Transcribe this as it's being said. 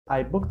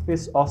I booked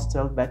this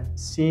hostel that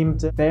seemed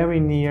very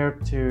near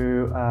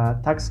to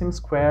Taksim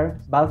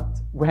Square, but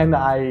when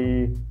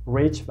I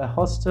reached the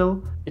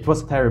hostel, it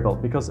was terrible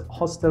because the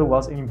hostel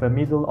was in the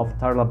middle of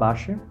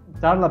Tarlabaşı.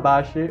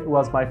 Tarlabaşı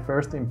was my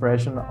first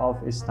impression of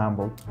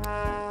Istanbul.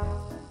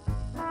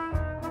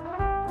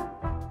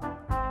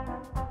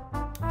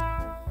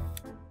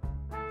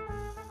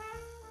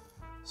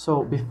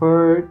 So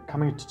before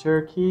coming to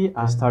Turkey,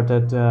 I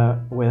started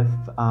with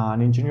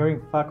an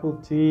engineering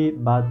faculty,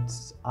 but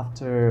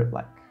after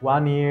like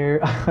 1 year,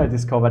 I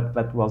discovered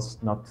that was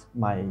not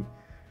my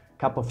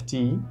cup of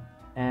tea,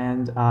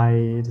 and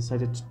I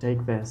decided to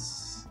take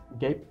this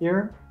gap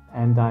year,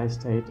 and I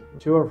stayed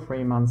 2 or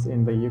 3 months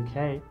in the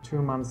UK,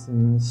 2 months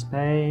in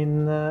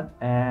Spain,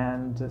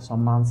 and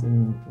some months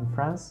in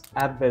France.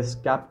 At this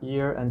gap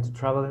year and to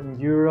travel in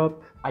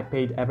Europe, I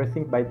paid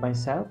everything by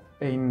myself.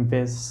 In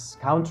these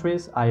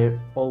countries, I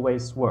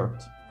always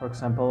worked. For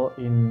example,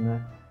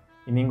 in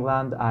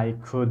England, I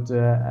could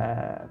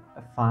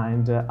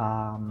find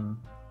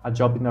a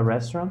job in a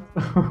restaurant.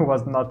 It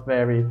was not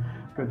very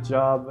good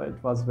job.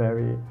 It was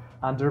very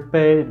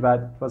underpaid, but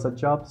it was a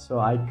job, so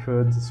I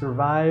could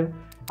survive.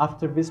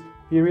 After this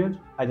period,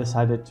 I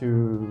decided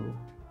to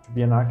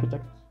be an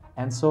architect.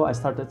 And so I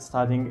started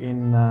studying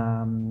in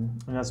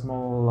a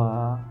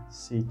small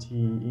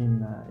city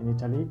in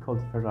Italy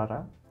called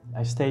Ferrara.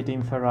 I stayed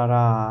in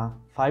Ferrara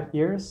 5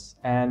 years,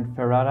 and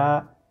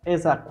Ferrara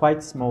is a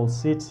quite small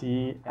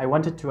city. I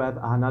wanted to have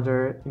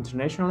another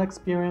international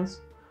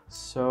experience,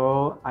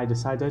 so I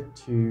decided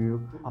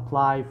to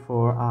apply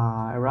for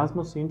an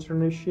Erasmus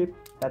internship.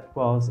 That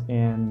was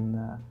in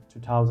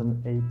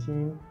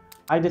 2018.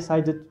 I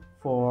decided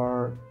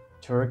for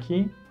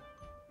Turkey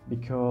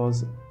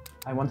because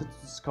I wanted to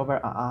discover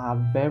a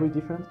very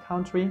different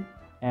country,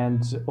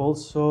 and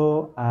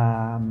also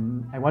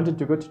I wanted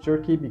to go to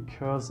Turkey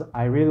because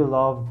I really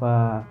love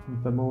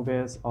the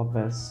movies of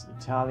this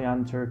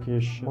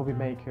Italian-Turkish movie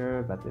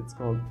maker that it's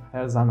called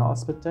Ferzan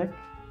Özpetek.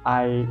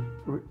 I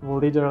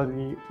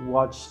literally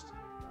watched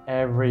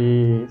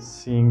every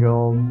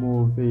single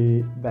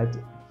movie that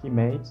he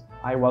made.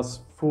 I was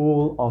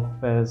full of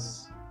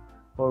this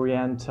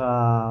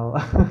oriental,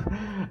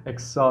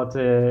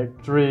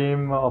 exotic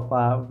dream of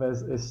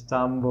this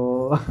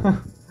Istanbul.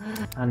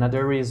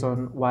 Another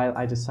reason why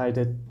I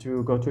decided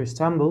to go to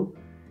Istanbul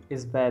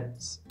is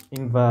that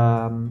in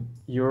the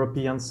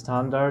European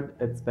standard,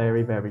 it's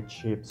very, very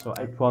cheap. So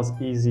it was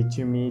easy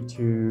to me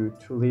to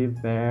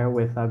live there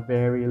with a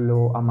very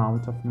low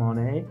amount of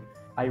money.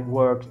 I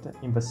worked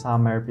in the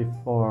summer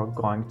before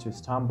going to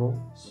Istanbul,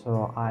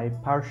 so I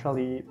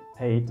partially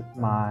paid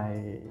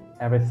my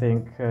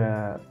everything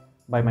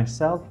by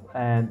myself,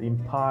 and in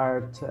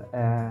part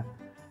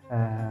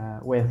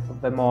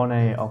with the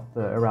money of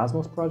the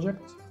Erasmus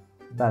project,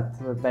 but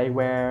they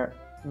were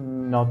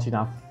not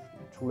enough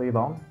to live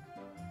on,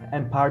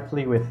 and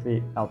partly with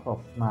the help of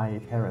my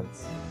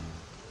parents.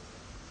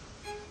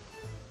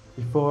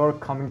 Before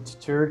coming to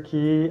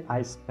Turkey,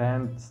 I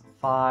spent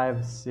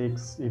 5,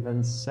 6,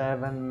 even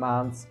 7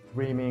 months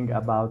dreaming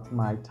about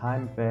my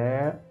time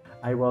there.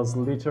 I was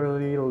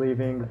literally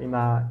living in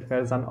a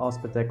Ferzan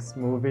Özpetek's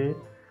movie.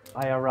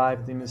 I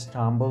arrived in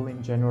Istanbul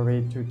in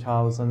January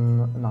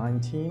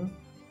 2019.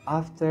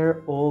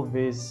 After all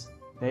this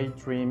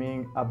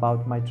daydreaming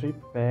about my trip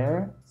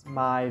there,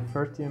 my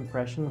first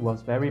impression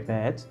was very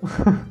bad.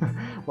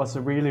 Was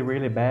really,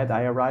 really bad.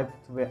 I arrived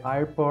to the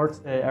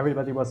airport,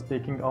 everybody was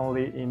speaking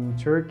only in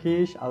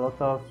Turkish, a lot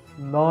of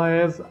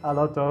noise, a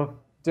lot of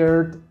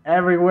dirt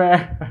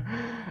everywhere.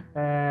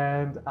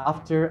 And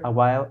after a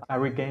while, I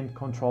regained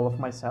control of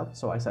myself.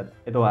 So I said,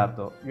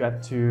 Edoardo, you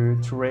have to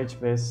reach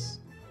this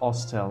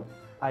hostel.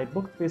 I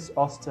booked this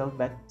hostel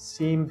that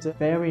seemed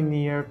very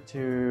near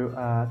to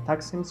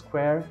Taksim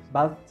Square,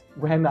 but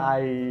when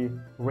I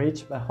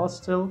reached the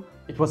hostel,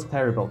 it was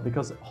terrible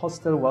because the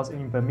hostel was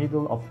in the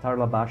middle of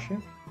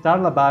Tarlabaşı.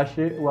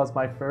 Tarlabaşı was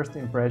my first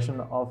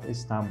impression of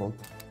Istanbul.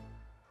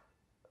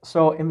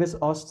 So in this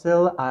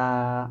hostel,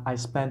 I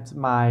spent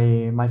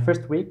my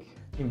first week.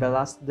 In the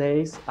last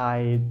days,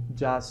 I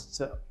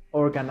just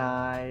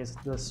organized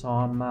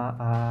some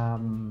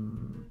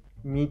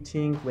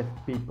meeting with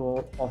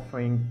people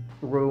offering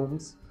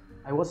rooms.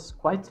 I was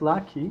quite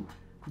lucky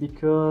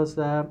because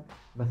the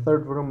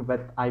third room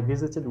that I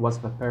visited was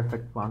the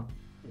perfect one.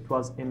 It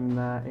was in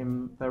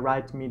the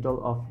right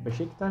middle of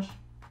Beşiktaş,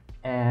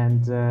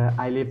 and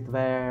I lived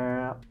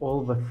there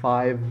all the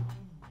 5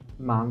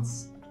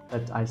 months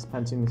that I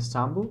spent in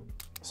Istanbul.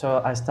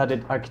 So I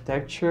studied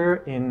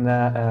architecture in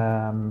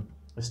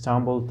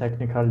Istanbul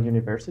Technical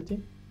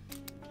University.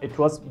 It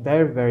was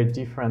very, very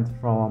different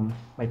from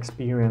my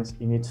experience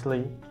in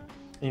Italy.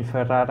 In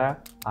Ferrara,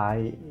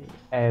 I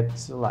had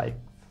like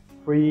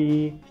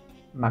 3,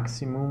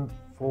 maximum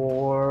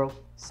 4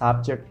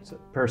 subjects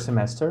per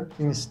semester.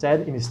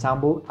 Instead, in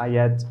Istanbul, I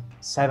had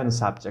 7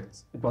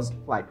 subjects. It was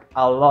like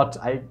a lot.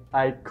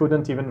 I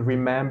couldn't even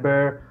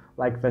remember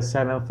like the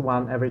 7th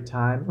one every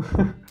time.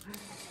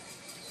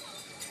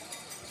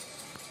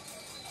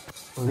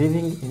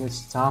 Living in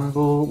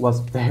Istanbul was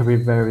very,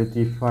 very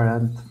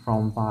different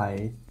from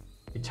my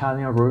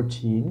Italian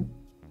routine.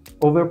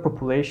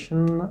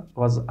 Overpopulation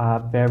was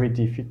a very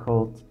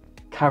difficult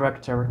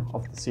character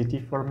of the city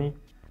for me.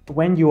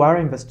 When you are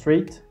in the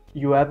street,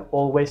 you have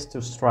always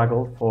to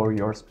struggle for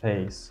your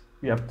space.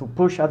 You have to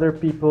push other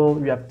people,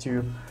 you have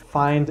to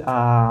find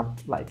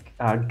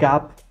a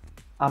gap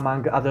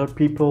among other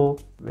people.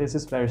 This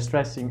is very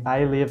stressing.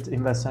 I lived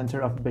in the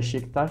center of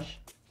Beşiktaş.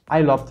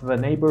 I loved the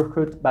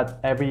neighborhood, but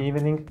every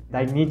evening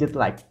I needed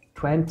like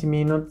 20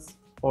 minutes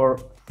or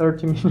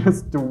 30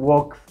 minutes to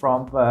walk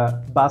from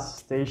the bus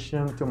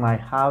station to my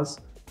house,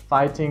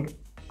 fighting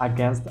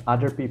against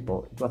other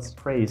people. It was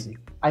crazy.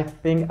 I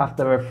think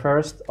after the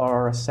first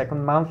or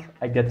second month,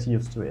 I get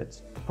used to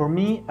it. For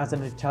me, as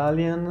an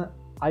Italian,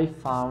 I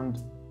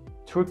found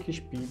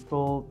Turkish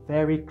people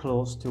very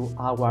close to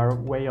our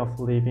way of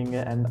living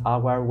and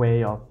our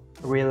way of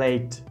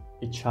relate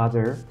each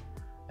other.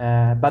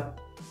 But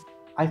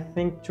I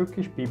think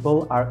Turkish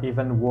people are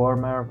even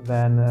warmer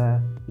than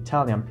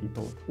Italian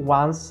people.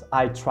 Once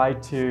I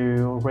tried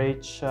to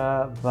reach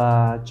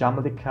the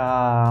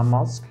Jamlika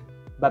mosque,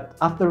 but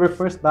after the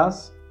first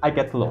bus, I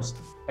get lost.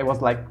 I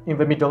was like in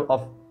the middle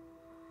of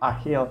a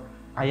hill.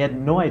 I had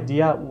no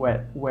idea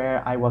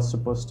where I was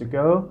supposed to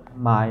go.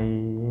 My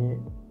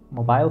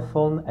mobile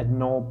phone had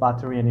no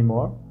battery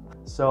anymore.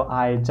 So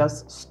I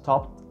just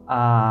stopped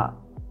an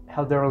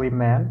elderly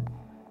man.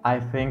 I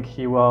think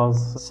he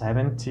was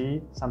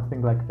 70,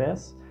 something like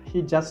this.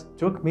 He just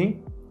took me,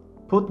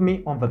 put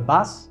me on the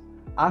bus,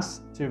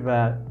 asked to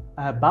the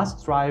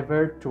bus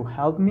driver to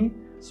help me.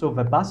 So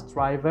the bus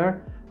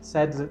driver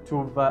said to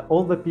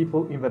all the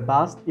people in the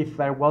bus if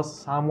there was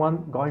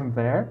someone going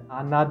there.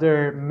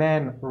 Another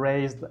man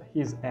raised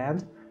his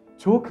hand,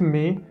 took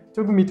me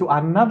to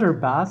another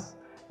bus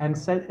and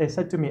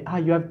said to me,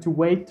 you have to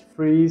wait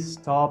 3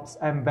 stops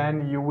and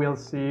then you will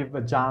see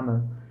the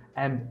Jamel.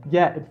 And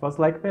yeah, it was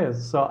like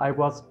this. So I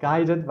was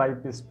guided by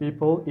these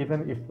people,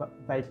 even if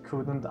they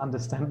couldn't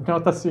understand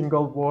not a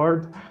single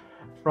word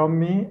from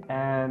me,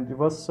 and it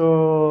was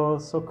so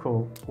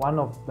cool. One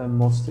of the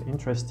most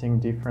interesting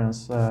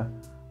difference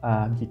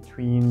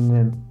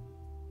between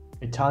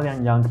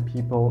Italian young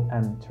people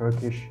and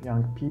Turkish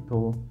young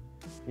people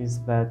is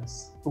that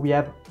we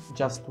have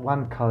just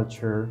one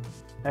culture.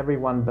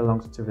 Everyone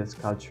belongs to this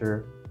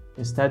culture.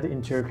 Instead,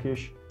 in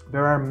Turkish,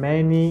 there are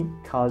many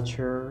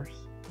cultures,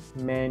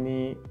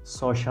 many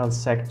social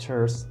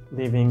sectors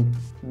living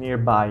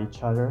nearby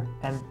each other,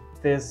 and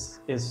this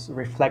is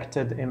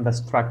reflected in the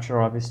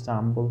structure of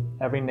Istanbul.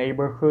 Every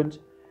neighborhood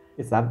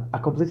is a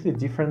completely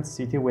different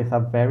city with a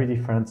very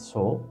different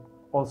soul.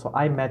 Also,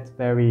 I met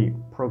very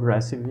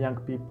progressive young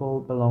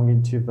people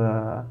belonging to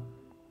the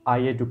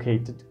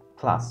high-educated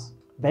class.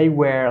 They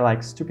were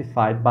like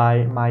stupefied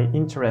by my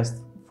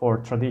interest for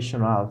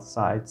traditional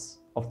sides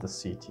of the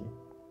city.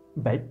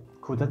 They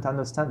couldn't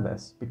understand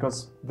this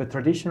because the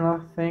traditional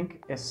thing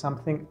is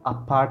something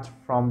apart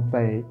from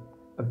the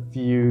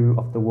view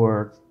of the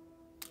world.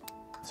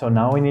 So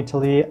now in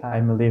Italy,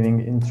 I'm living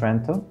in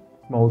Trento,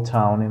 small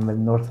town in the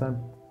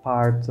northern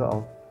part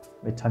of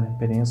the Italian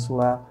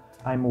peninsula.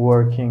 I'm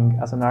working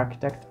as an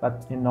architect,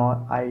 but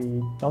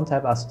I don't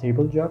have a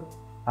stable job.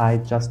 I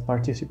just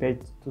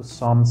participate to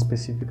some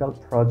specific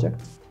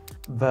projects.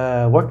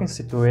 The working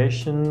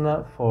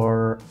situation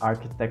for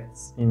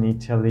architects in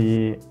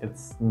Italy,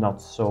 it's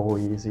not so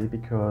easy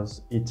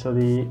because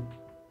Italy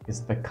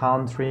is the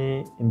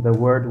country in the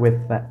world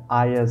with the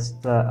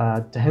highest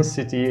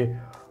density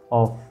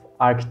of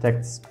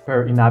architects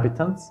per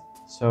inhabitants.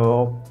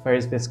 So there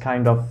is this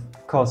kind of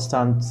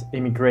constant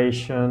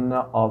immigration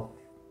of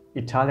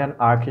Italian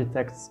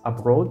architects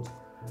abroad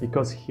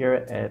because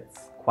here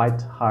it's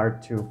quite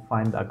hard to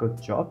find a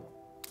good job.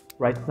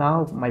 Right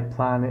now, my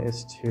plan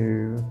is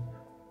to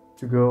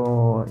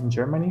go in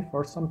Germany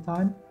for some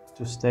time,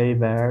 to stay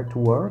there to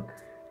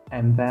work,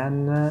 and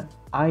then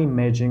I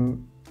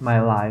imagine my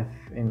life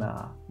in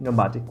a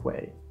nomadic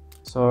way.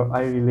 So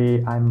I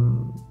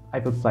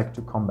would like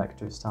to come back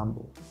to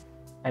Istanbul,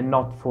 and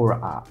not for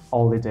a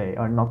holiday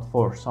or not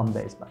for some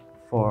days, but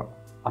for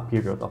a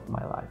period of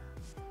my life.